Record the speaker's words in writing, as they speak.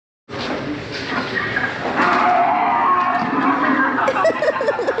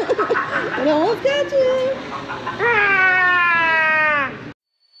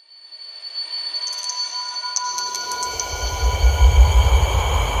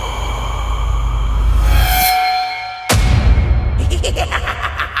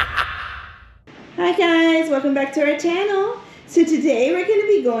welcome back to our channel. So today we're going to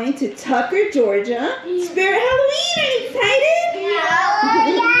be going to Tucker, Georgia. Spirit Halloween, are you excited?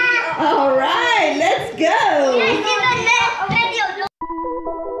 Yeah. All right, let's go.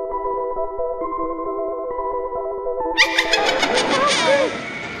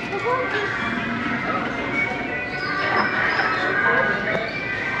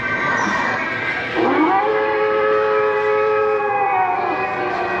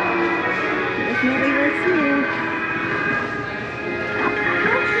 Definitely works here.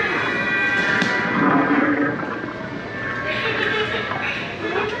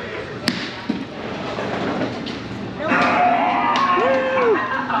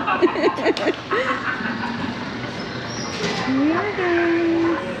 Here we are,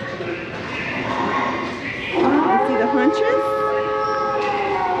 guys. You see the huntress?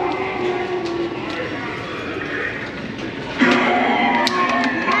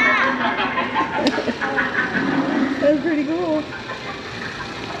 That was pretty cool.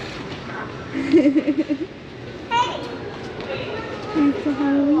 Thanks for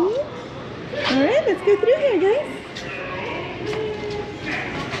Halloween. Alright, let's go through here, guys.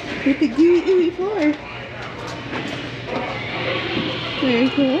 With the gooey ooey floor. Very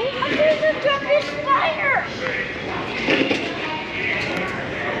cool. There's a jumping spider.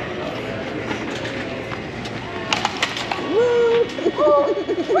 Woo! Whoa!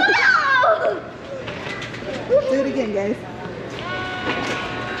 Do it again, guys.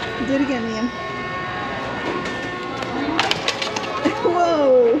 Do it again, Liam.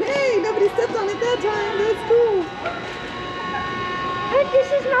 Whoa! Hey, nobody stepped on it that time. That's cool. But this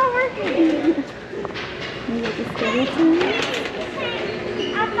is not working. You got the skeleton.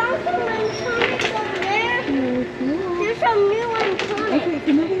 I found some animatronics over there. Very cool. There's some new animatronics. Okay,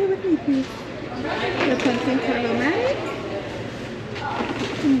 come over here with me, please. The pumpkin turbo-matic.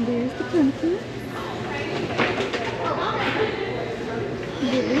 And there's the pumpkin.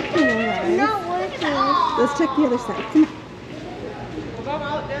 Really cool, guys. Not working. Let's check the other side. Come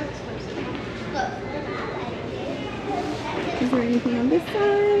on. Is there anything on this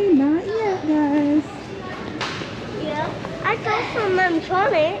side? Not yet, guys. Yeah. I saw some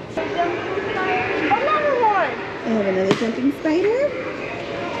animatronics. Another one. I have another jumping spider.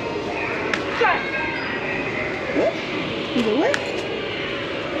 Sure. Oh, does it work?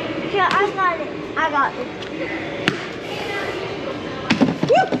 Yeah, I got it. I got it.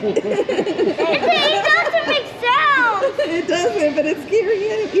 It doesn't make sounds. It doesn't, but it's scary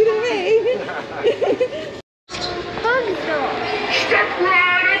either way. Step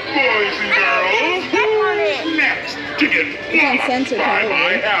right up, boys and girls. Who's next to get walloped by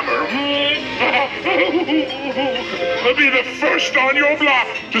my hammer? I'll be the first on your block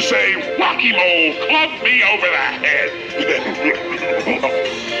to say, Rocky Mole, club me over the head.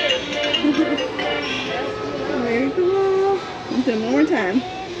 Very cool. Do it one more time.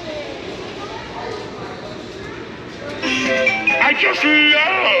 I just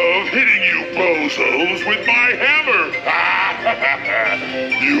love hitting you bozos with my hammer.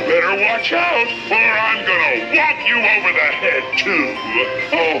 You better watch out, or I'm gonna walk you over the head, too.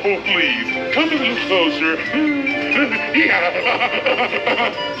 Oh, please, come a little closer. Yeah.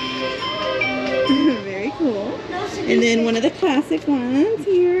 Very cool. And then one of the classic ones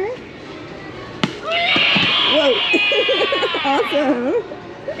here. Whoa! Awesome.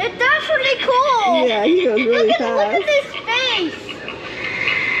 That's really cool. Yeah, he goes really fast. Look at his face.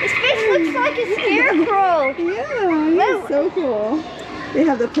 His face looks like a scarecrow. Yeah, he's so cool. They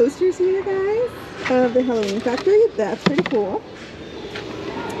have the posters here, guys, of the Halloween factory. That's pretty cool.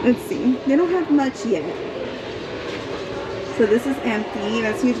 Let's see. They don't have much yet. So this is empty.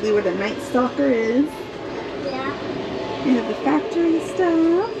 That's usually where the Night Stalker is. Yeah. They have the factory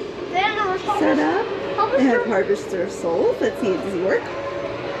stuff set up. They have Harvester of Souls. Let's see, does he work?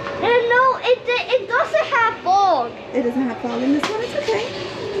 No, it doesn't have fog. It doesn't have fog in this one. It's okay.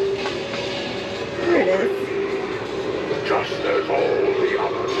 There it is. Just as all the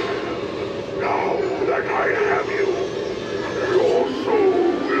others have. Now that I have you, your soul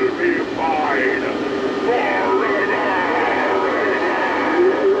will be mine forever.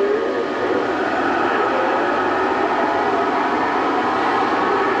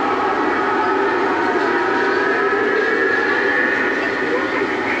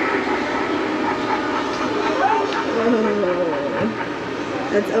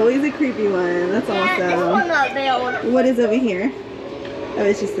 That's always a creepy one. That's Yeah, this one awesome. not there. What is over here? Oh,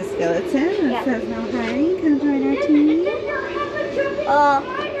 it's just a skeleton. That says no hiding. Come join our team.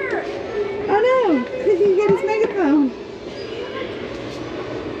 Oh no! He got his megaphone.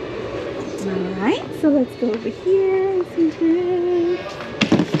 Alright, so let's go over here and see this.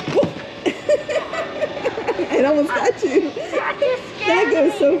 It almost got you. That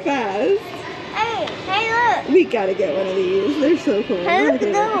goes so fast. Hey, look. We gotta get one of these. They're so cool. Hey, look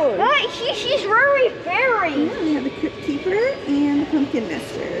at those. Right, she's very fairy. Yeah, we have the Crypt Keeper and the Pumpkin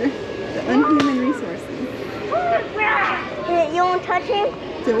Nester. The Unhuman Resources. You want to touch him?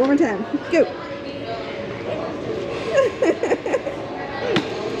 So one more time. Go.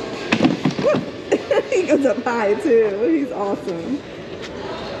 He goes up high too. He's awesome.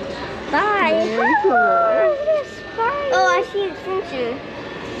 Bye. Very cool. Oh, I see its function.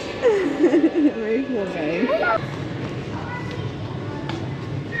 Very cool, guys.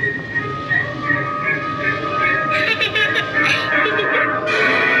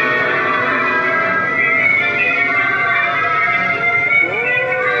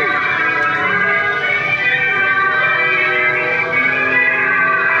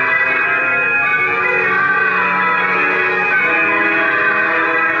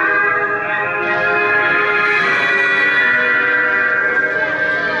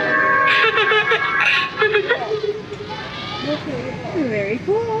 Very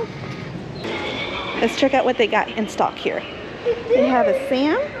cool. Let's check out what they got in stock here. They have a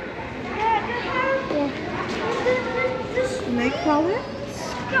Sam, Nightcrawler,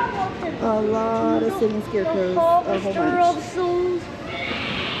 a lot of singing scarecrows, a whole bunch.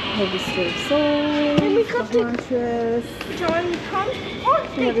 Harvester of Souls, the Hauntress,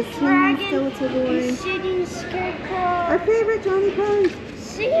 we have a Singing Skeletal Boy, Sitting scarecrow. our favorite Johnny Punk,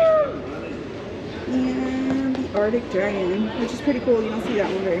 See him? and the Arctic Dragon, which is pretty cool. You don't see that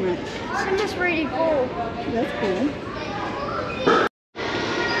one very much. Sim is really cool. That's cool.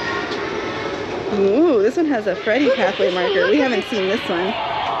 Ooh, this one has a Freddy pathway marker. We haven't seen this one.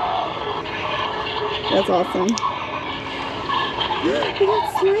 That's awesome. We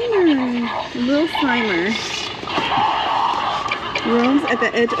got Slimer. Little Slimer. Roams at the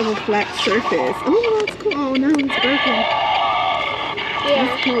edge of a flat surface. Oh, that's cool. Oh, no, it's broken. Yeah.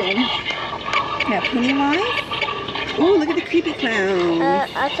 That's cool. Yeah, Pennywise. Ooh, look at the creepy clown.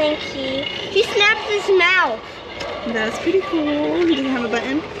 I think he snaps his mouth. That's pretty cool. He doesn't have a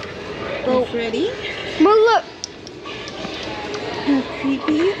button. Oh, Freddy. But look. A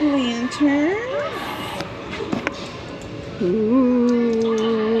creepy lantern.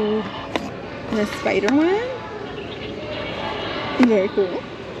 Ooh. And a spider one. Very cool.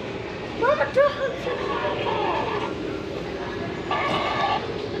 Mama,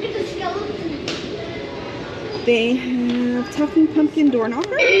 look at the skeleton. They have talking pumpkin door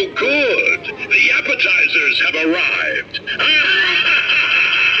knocker. Oh, good. The appetizers have arrived.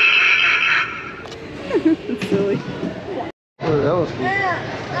 That's silly. Oh, that was cool.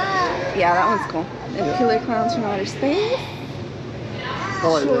 Yeah, that one's cool. And Killer Clowns from Outer Space. I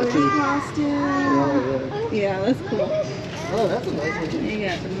like that Shorty too. costume. Oh, Yeah, that's cool. yeah. Oh, that's a nice one. You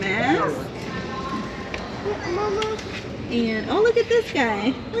got the mask. Mama, And oh, look at this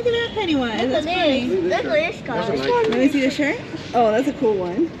guy. Look at that Pennywise. look That's at funny. this. Look at this That's a guy. nice one. Let me see the shirt. Oh, that's a cool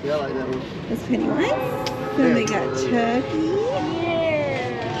one. Yeah, I like that one. That's Pennywise. Then they got Chucky.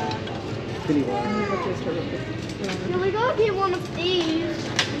 Yeah. Pennywise. No, we gotta get one of these.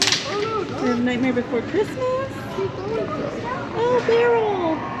 We have Nightmare Before Christmas. Oh,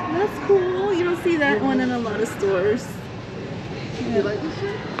 Barrel. That's cool. You don't see that one in a lot of stores. You like this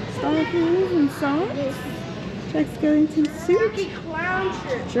shirt? Stockings and socks. Jack Skellington suit. Turkey clown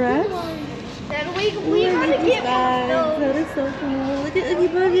shirt. Dress. Then we Ooh, gotta Mickey's get bag. one That of is so cool. Look at Oogie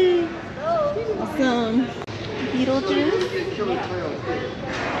Boogie. those. Awesome. Beetlejuice.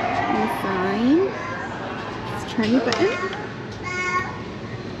 And a sign. Let's try your button.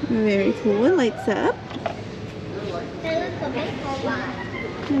 Very cool. It lights up. Hey, look, a baseball bat.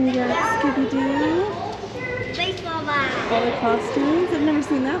 And we got Scooby-Doo. Baseball bat. All the costumes. I've never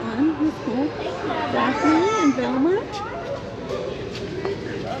seen that one. That's cool. Daphne and Velma.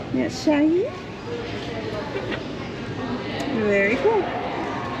 We got Shaggy. Very cool.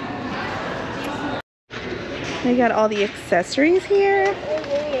 They got all the accessories here.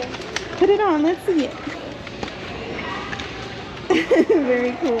 Put it on, let's see it.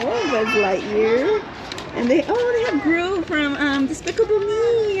 Very cool. Buzz Lightyear. And they have Gru from Despicable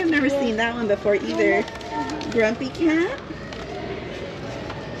Me. I've never seen that one before either. Grumpy Cat.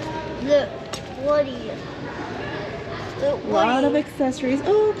 Look, Woody. Look, A lot of accessories.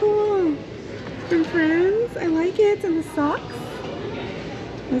 Oh, cool. From Friends. I like it. And the socks.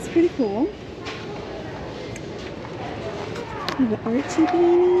 That's pretty cool. We have an Archie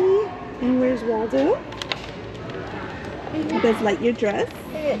beanie. And Where's Waldo? Buzz Lightyear dress.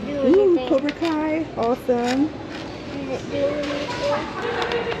 Did it do Ooh, anything? Cobra Kai. Awesome. Did it do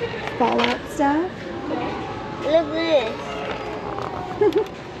anything? Fallout stuff. Look at this.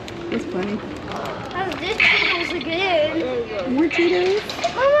 It's funny. How's this Cheetos.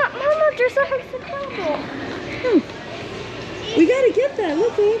 Mama, there's a hexagonal. We gotta get that.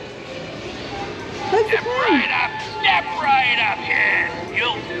 Look, babe. Hugs the clown. Step right up here.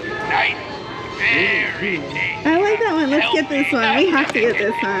 You'll do nice. Very tasty. I like that one. Let's get this one. We have to get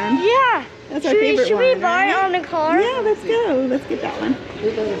this one. Yeah. That's our favorite Should one. we buy it right? on the car? Yeah, let's go. Let's get that one.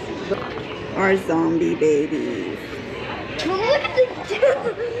 Our zombie babies. Look at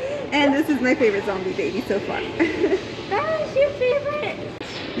the And this is my favorite zombie baby so far. That is your favorite.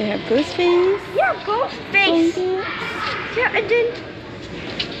 They have Ghostface. Yeah, ghost face. Yeah, and then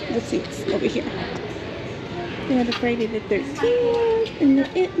Let's see what's over here. They have the Friday the 13th and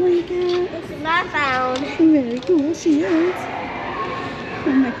the It blanket. this is my found. Very cool. She is.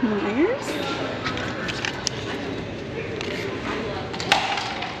 From Mike Myers.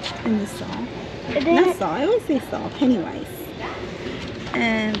 And the Saw. And then Not Saw. I always say Saw. Pennywise.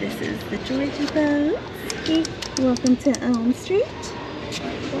 And this is the Georgia boat. Welcome to Elm Street.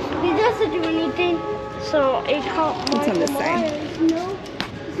 he doesn't do anything, so it caught It's on this side. Myers. No,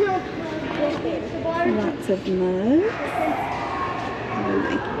 it's not. Lots of mugs. I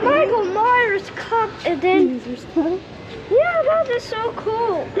like it. Michael Myers cup, and then User's Club. yeah, that is so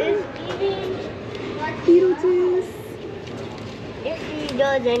cool. It's eating Beetlejuice. if he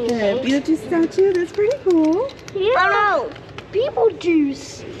does The anything. Beetlejuice statue. That's pretty cool. Yeah. Oh no, people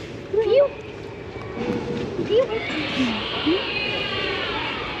juice. People.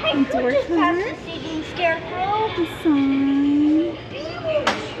 Hey, Door who just cover. passed the seating scarecrow? The sign.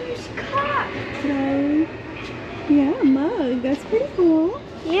 Beetlejuice cup. Hello. Yeah, mug. That's pretty cool.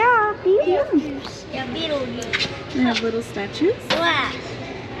 Yeah, Beetlejuice. Yeah, Beetlejuice. They have little statues. Glass.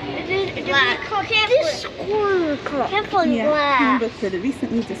 Glass. This squirrel cup. Careful, Yeah. glass. Look for the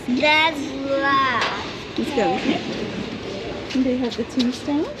recently deceased. That's glass. Let's go with it. And they have the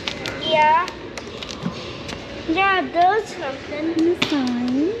tombstone Yeah. Yeah, it does something. and the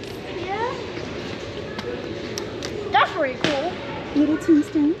signs. Yeah. That's pretty cool. Little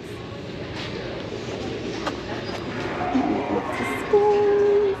tombstones. And lots of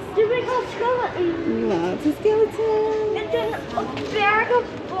skulls. Then we got skeleton. Lots of skeletons. And then a bag of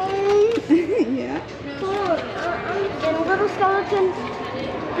bones. Yeah. And little skeletons.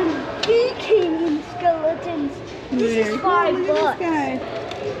 And decaying skeletons. This Very is cool. $5. Look at this guy.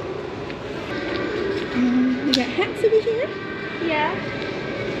 We got hats over here. Yeah.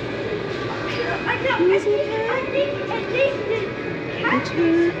 I Here's think your hat. the Which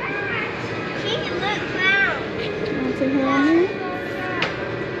hat? He can look round. Lots of hair on there.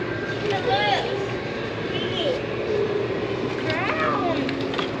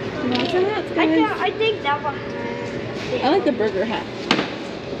 Lots of hats, guys. I think that one. I like the burger hat.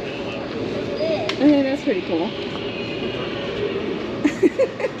 Okay, that's pretty cool.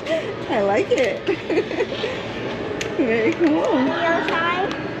 I like it. Very cool. The other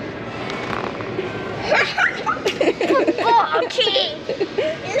side. Football king.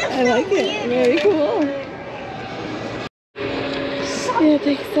 I like it. Very cool. We have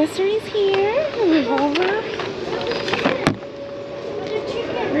the accessories here. A revolver.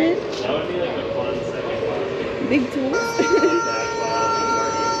 Wrench. That would be like a fun second Big tools. one.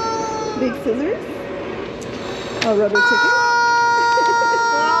 Big scissors. A rubber chicken.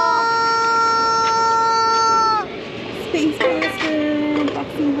 Space blaster.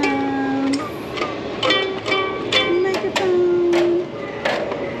 Boxing gloves. Microphone.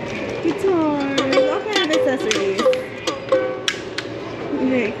 Guitars. All kinds of accessories.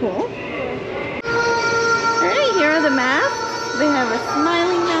 Very cool. Alright, here are the masks. They have a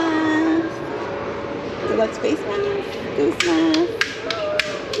smiling mask. Deluxe face mask. Ghost mask.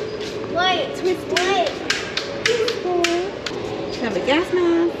 Wait, Twisted. Have a gas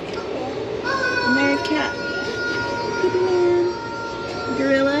mask, American cat, Pigman,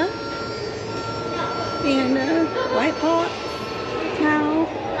 gorilla, panda, white pot, cow,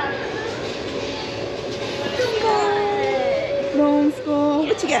 skull, bone skull.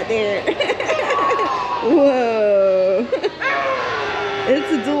 What you got there? Whoa!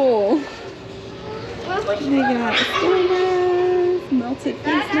 It's a duel. They got a skull mask, melted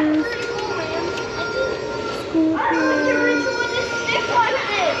face mask.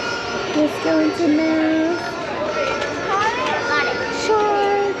 The skeleton mask.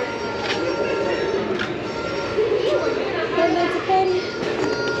 Shark. And that's a petty.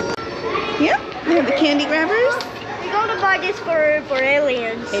 Yeah, they have the candy grabbers. We're going to buy this for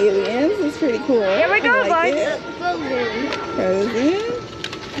aliens. Aliens is pretty cool. Yeah, we're going to buy it. this frozen.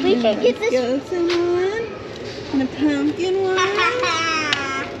 Frozen. We can get this. Skeleton one. And a pumpkin one.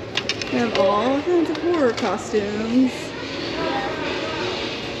 They have all kinds of horror costumes.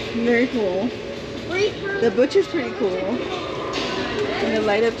 Very cool. The butcher's pretty cool. And a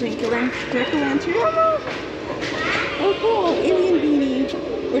light up jack-o'-lantern. Oh cool, alien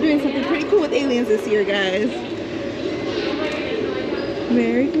beanie. We're doing something pretty cool with aliens this year, guys.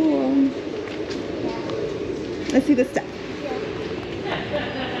 Very cool. Let's see the stuff.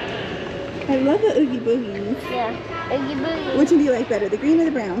 I love the Oogie Boogies. Yeah, Oogie Boogie. Which one do you like better, the green or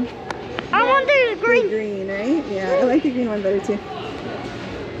the brown? I want the green. The green, right? Yeah, I like the green one better too.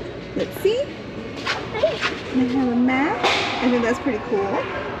 Let's see. I have a map. I think that's pretty cool.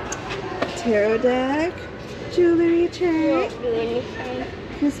 Tarot deck, jewelry tray. Don't do anything.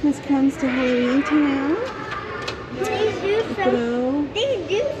 Christmas comes to Halloween town. Please do something. Glow. Please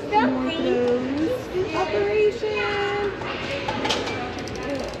do More something. glows. Operation.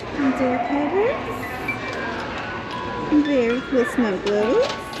 And door covers. Very cool snow globes.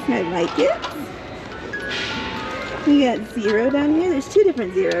 I like it. We got zero down here. There's two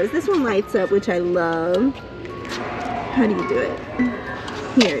different zeros. This one lights up, which I love. How do you do it?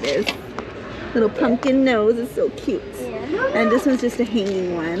 Here it is. Little pumpkin nose is so cute. Yeah. And this one's just a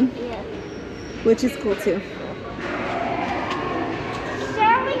hanging one, Yeah. which is cool too.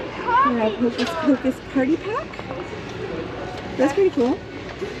 Sally, We have Hocus Pocus Party Pack. That's pretty cool.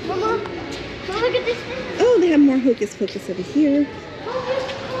 Mama, look at this. Oh, they have more Hocus Pocus over here.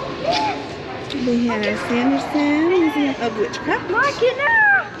 They have Sanderson Museum of Witchcraft. Mark it up.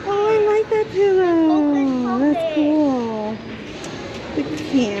 Oh, I like that pillow. Hocus That's cool. The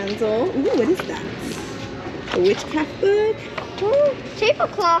candle. Ooh, what is that? A witchcraft book. Ooh,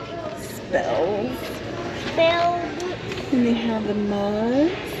 tablecloth. Spells. Bell. And they have the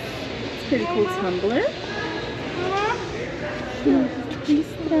mugs. It's a pretty cool tumbler. These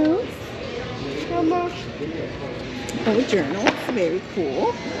throws. Mama. Oh, journals. Very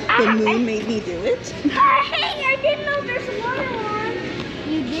cool. The moon made me do it. Hey, I didn't know there's another one.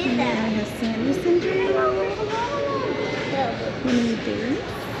 You did And I that. have Sanderson journal. One of these.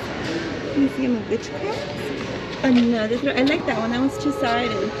 Museum of Witchcraft. Another throw. I like that one. That one's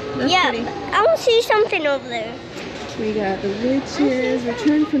two-sided. That's Yeah, pretty. I want to see something over there. We got the witches,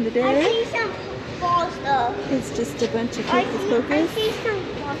 Return from the I Dead. see some fall stuff. It's just a bunch of I Hocus see Pocus. some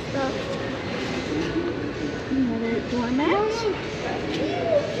fall stuff. Another doormat.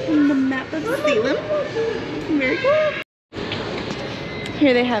 And the map of Salem. Very cool.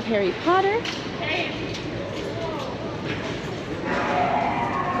 Here they have Harry Potter.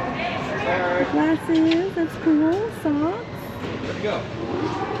 Glasses, that's cool. Socks.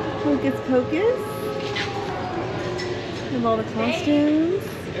 Hocus Pocus. With all the costumes.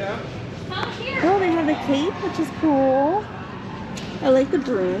 Oh, they have the cape, which is cool. I like the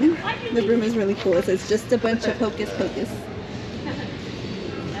broom. The broom is really cool. So it's just a bunch of Hocus Pocus.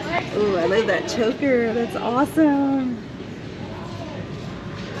 Oh, I love that choker. That's awesome.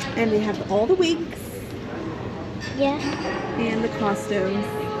 And they have all the wigs Yeah. and the costumes.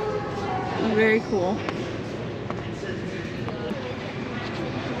 Very cool.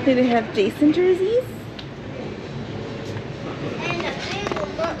 Here they have Jason jerseys. And a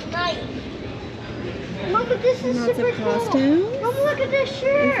big knife. Look at this is Lots super of cool. costumes. Mom, look at this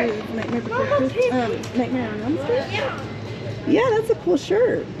shirt. This is Nightmare Before Mama, Christmas. Nightmare on Elm Street. Yeah. Yeah, that's a cool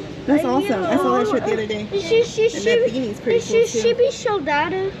shirt. That's awesome. I saw that shirt the other day. And that beanie's pretty cool She too. be so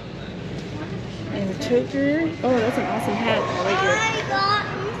data. And a choker. Oh, that's an awesome hat. I like I got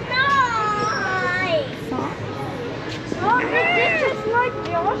nice. it. Sock. Oh, this is like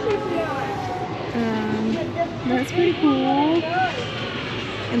Josh's knife. That's pretty cool.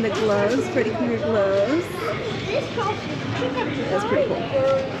 And the gloves, pretty cool gloves. This costume. That's pretty cool.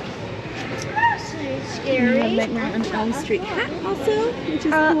 That's And we have scary. Nightmare on Elm Street hat also, which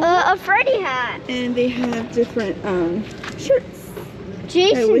is cool. A Freddy hat. And they have different shirts.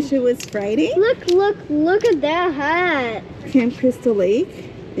 Jason. I wish it was Friday. Look at that hat. Camp Crystal Lake.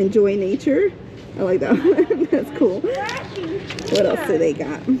 Enjoy nature. I like that one. That's cool. What else do they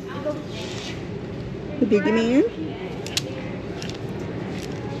got? The Biggie Man.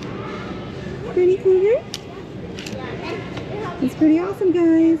 Pretty cool here. It's pretty awesome,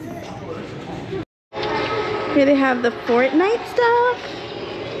 guys. Here they have the Fortnite stuff.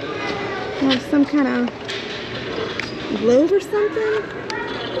 Have some kind of globe or something.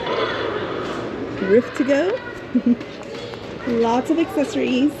 Rift to go. Lots of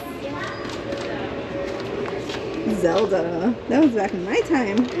accessories. Zelda. That was back in my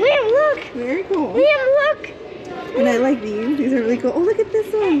time. Liam, look. Very cool. Liam, look. And I like these. These are really cool. Oh, look at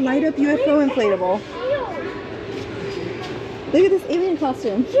this one. Light up UFO inflatable. Look at this alien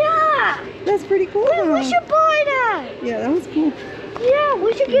costume. Yeah. That's pretty cool. Wait, we should buy that. Yeah, that was cool. Yeah,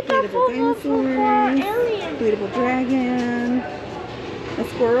 we should get that Inflatable for our dinosaurs. alien. Inflatable dragon. A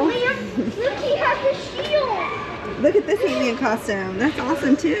squirrel. Liam, look, he has a shield. Look at this alien costume. That's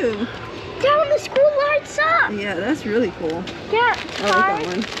awesome too. Down the school lights up. Yeah, that's really cool. Yeah, I like that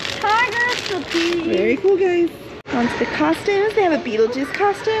one. Tiger's so pretty. Very cool, guys. On to the costumes. They have a Beetlejuice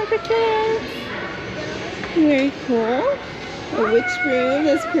costume for kids. Very cool. A witch broom.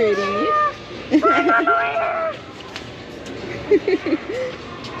 That's pretty.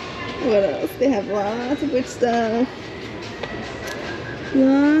 What else? They have lots of witch stuff.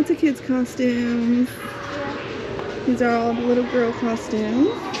 Lots of kids' costumes. These are all the little girl costumes.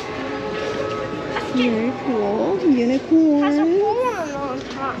 Very cool. Has a Unicorn. horn on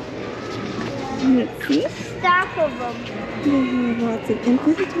top. Let's see. Stack of them. They have lots of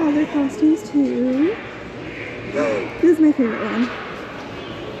infant and toddler costumes too. This is my favorite one.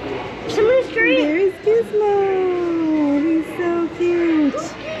 Somebody's street. There's Gizmo. He's so cute.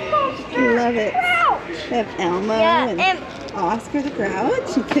 Love it. They have Elmo and Oscar the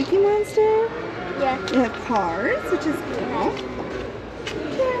Grouch and Cookie Monster. Yeah. They have cards, which is cool.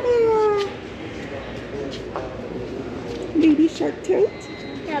 Baby shark tote.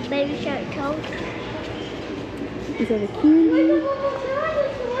 Yeah, baby shark coat. These are the candy.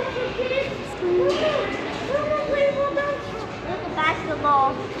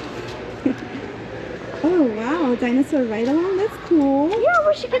 Basketball. Oh wow, a dinosaur ride-along. That's cool. Yeah,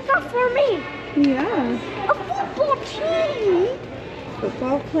 we should get that for me. Yeah. A football team.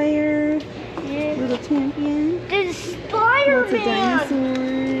 Football player, Yeah. little champion. There's Lots of Spider-Man.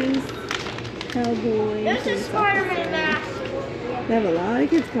 dinosaurs. Cowboys. There's a and Spider-Man mask. They have a lot of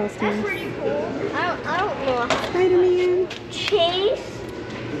kids' That's costumes. pretty cool. I don't know. Spider-Man, Chase,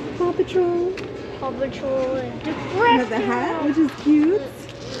 Paw Patrol. Paw Patrol, and They have the hat, which is cute.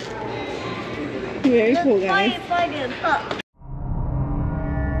 Very cool, guys. Fighting pup.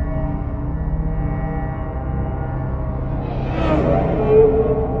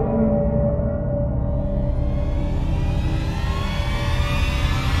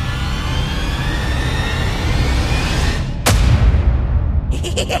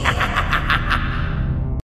 Yeah.